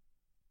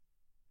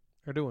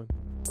are doing.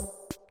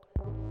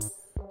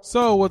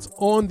 So what's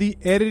on the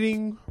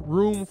editing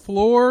room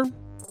floor?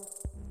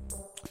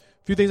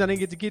 A few things I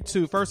didn't get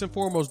to. First and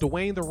foremost,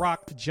 Dwayne "The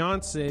Rock"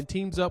 Johnson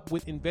teams up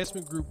with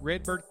investment group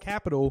Redbird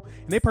Capital,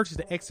 and they purchased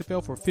the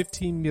XFL for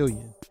 $15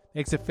 million.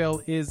 The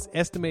XFL is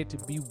estimated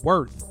to be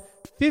worth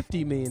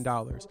 $50 million.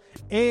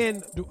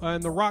 And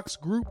The Rock's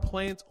group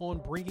plans on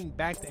bringing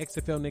back the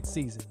XFL next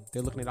season.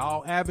 They're looking at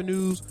all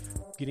avenues,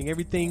 getting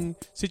everything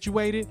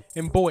situated,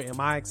 and boy, am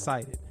I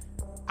excited.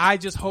 I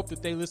just hope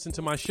that they listen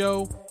to my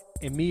show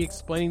and me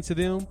explaining to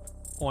them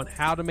on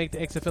how to make the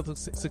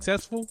XFL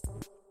successful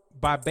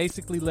by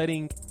basically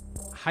letting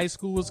high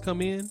schoolers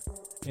come in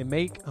and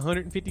make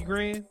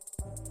 $150,000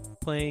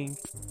 playing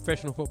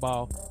professional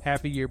football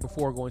half a year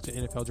before going to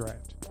the NFL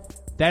draft.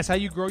 That's how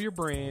you grow your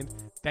brand.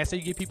 That's how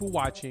you get people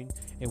watching.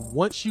 And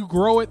once you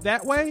grow it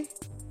that way,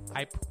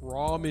 I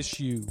promise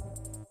you,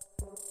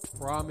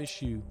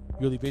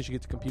 you'll eventually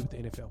get to compete with the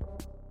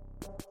NFL.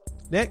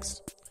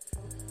 Next,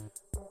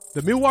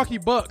 the Milwaukee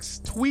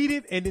Bucks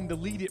tweeted and then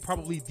deleted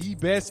probably the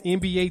best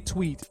NBA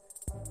tweet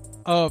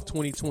of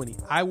 2020.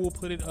 I will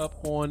put it up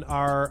on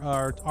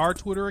our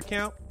Twitter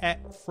account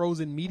at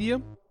Frozen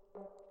Media.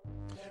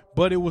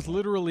 But it was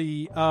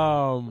literally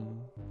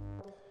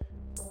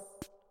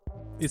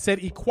it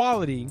said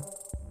equality,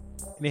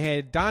 and it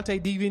had Dante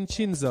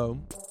DiVincenzo,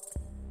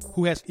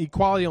 who has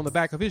equality on the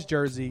back of his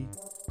jersey,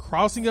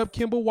 crossing up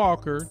Kemba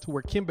Walker to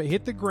where Kemba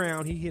hit the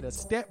ground. He hit a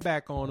step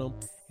back on him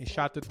and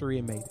shot the three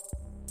and made it.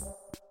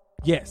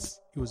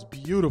 Yes, it was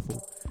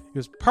beautiful. It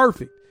was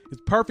perfect.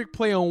 It's perfect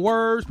play on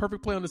words,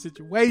 perfect play on the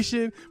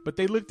situation, but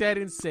they looked at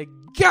it and said,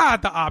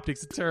 God, the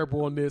optics are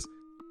terrible on this.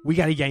 We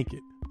got to yank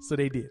it. So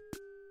they did.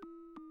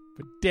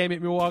 But damn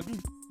it, Milwaukee,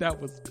 that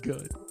was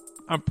good.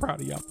 I'm proud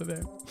of y'all for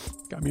that.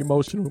 Got me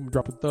emotional. I'm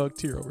dropping a thug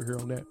tear over here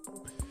on that.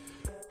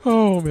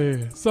 Oh,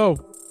 man. So,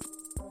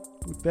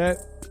 with that,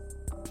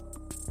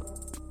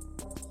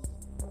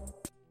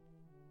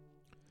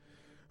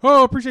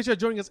 appreciate y'all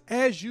joining us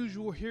as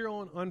usual here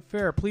on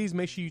Unfair. Please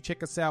make sure you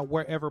check us out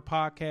wherever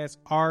podcasts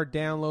are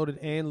downloaded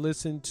and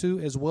listened to,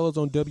 as well as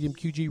on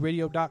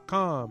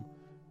WMQGradio.com.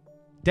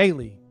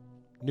 Daily,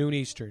 noon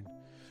Eastern.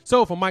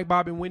 So for Mike,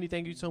 Bob, and Wendy,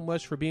 thank you so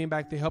much for being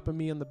back there helping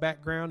me in the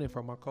background. And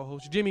for my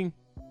co-host, Jimmy,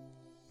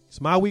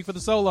 it's my week for the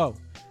solo.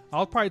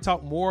 I'll probably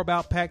talk more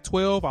about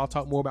Pac-12. I'll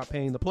talk more about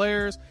paying the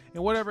players.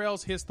 And whatever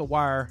else hits the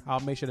wire,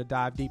 I'll make sure to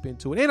dive deep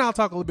into it. And I'll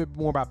talk a little bit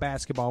more about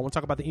basketball. I want to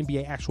talk about the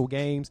NBA actual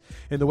games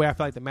and the way I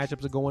feel like the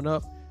matchups are going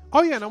up.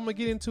 Oh, yeah, and I'm going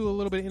to get into a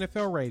little bit of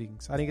NFL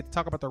ratings. I didn't get to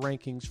talk about the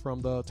rankings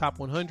from the top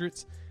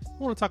 100s. I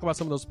want to talk about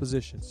some of those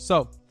positions.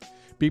 So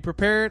be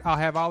prepared. I'll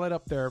have all that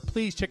up there.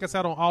 Please check us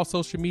out on all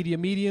social media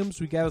mediums.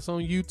 We got us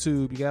on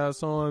YouTube. You got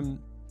us on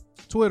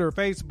Twitter,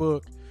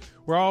 Facebook.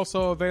 We're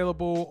also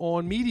available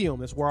on Medium.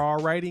 That's where our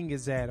writing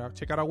is at.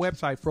 Check out our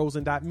website,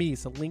 frozen.me.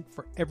 It's a link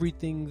for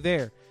everything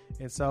there.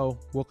 And so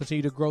we'll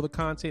continue to grow the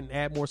content and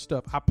add more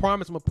stuff. I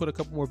promise I'm going to put a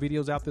couple more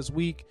videos out this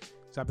week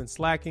because I've been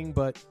slacking,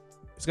 but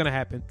it's going to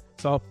happen.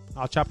 So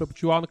I'll chop it up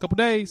with you all in a couple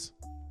days.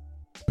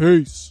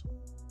 Peace.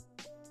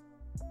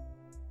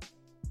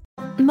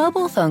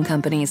 Mobile phone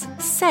companies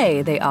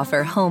say they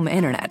offer home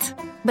internet.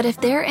 But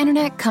if their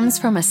internet comes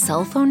from a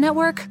cell phone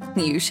network,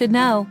 you should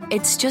know.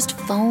 It's just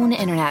phone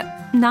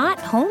internet, not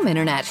home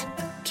internet.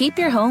 Keep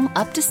your home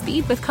up to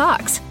speed with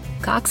Cox.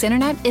 Cox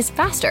Internet is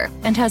faster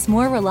and has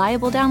more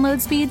reliable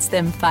download speeds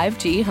than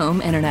 5G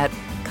home internet.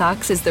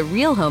 Cox is the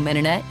real home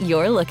internet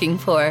you're looking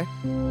for.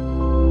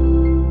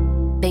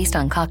 Based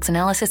on Cox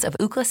analysis of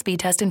Ookla speed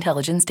test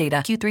intelligence data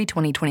Q3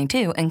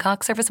 2022 and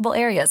Cox serviceable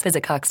areas,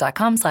 visit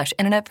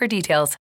cox.com/internet for details.